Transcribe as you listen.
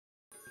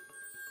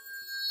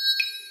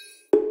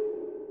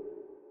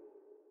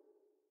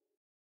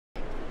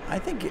I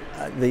think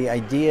the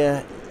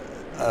idea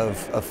of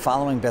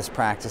following best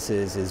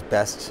practices is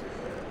best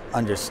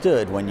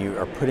understood when you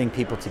are putting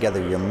people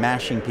together. You're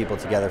mashing people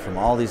together from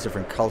all these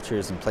different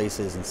cultures and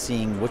places and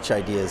seeing which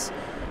ideas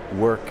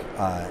work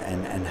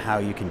and how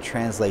you can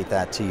translate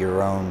that to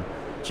your own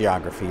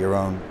geography, your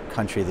own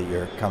country that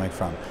you're coming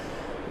from.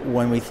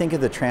 When we think of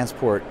the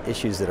transport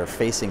issues that are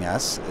facing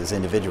us as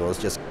individuals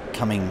just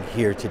coming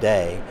here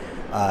today,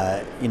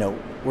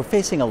 we're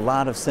facing a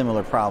lot of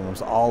similar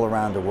problems all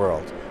around the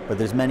world, but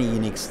there's many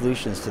unique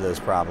solutions to those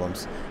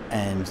problems,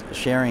 and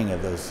sharing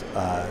of those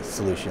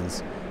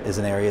solutions is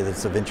an area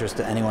that's of interest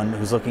to anyone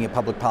who's looking at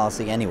public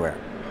policy anywhere.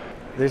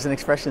 There's an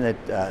expression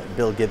that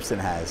Bill Gibson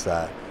has,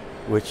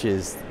 which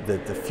is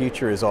that the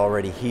future is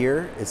already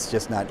here, it's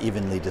just not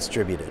evenly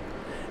distributed.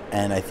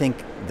 And I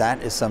think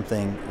that is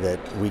something that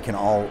we can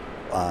all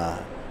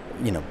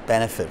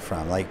benefit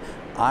from. Like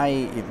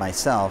I'm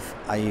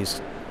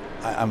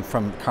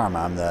from Carma,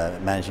 I'm the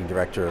managing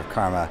director of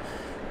Carma,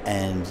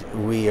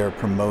 and we are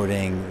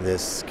promoting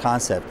this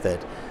concept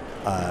that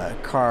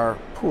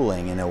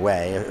carpooling, in a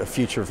way, a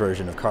future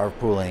version of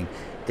carpooling,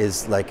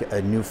 is like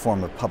a new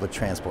form of public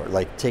transport,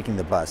 like taking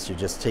the bus. You're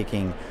just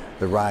taking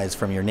the rides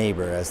from your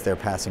neighbor as they're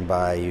passing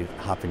by. You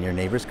hop in your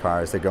neighbor's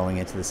car as they're going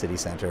into the city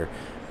center,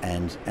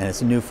 and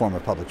it's a new form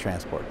of public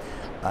transport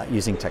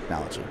using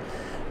technology.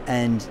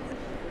 And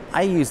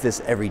I use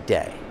this every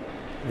day.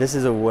 This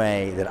is a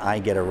way that I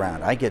get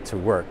around. I get to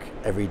work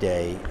every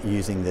day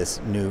using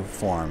this new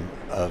form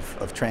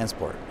of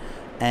transport.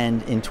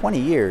 And in 20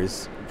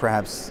 years,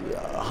 perhaps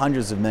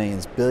hundreds of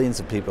millions, billions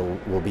of people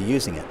will be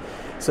using it.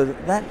 So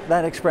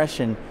that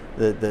expression,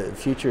 the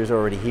future is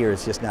already here,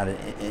 is just not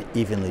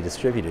evenly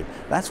distributed.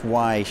 That's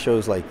why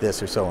shows like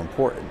this are so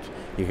important.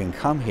 You can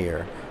come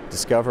here,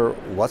 discover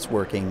what's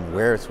working,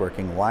 where it's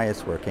working, why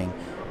it's working,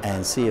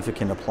 and see if it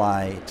can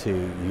apply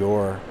to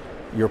your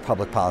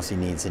public policy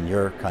needs in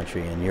your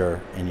country, in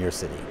your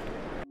city.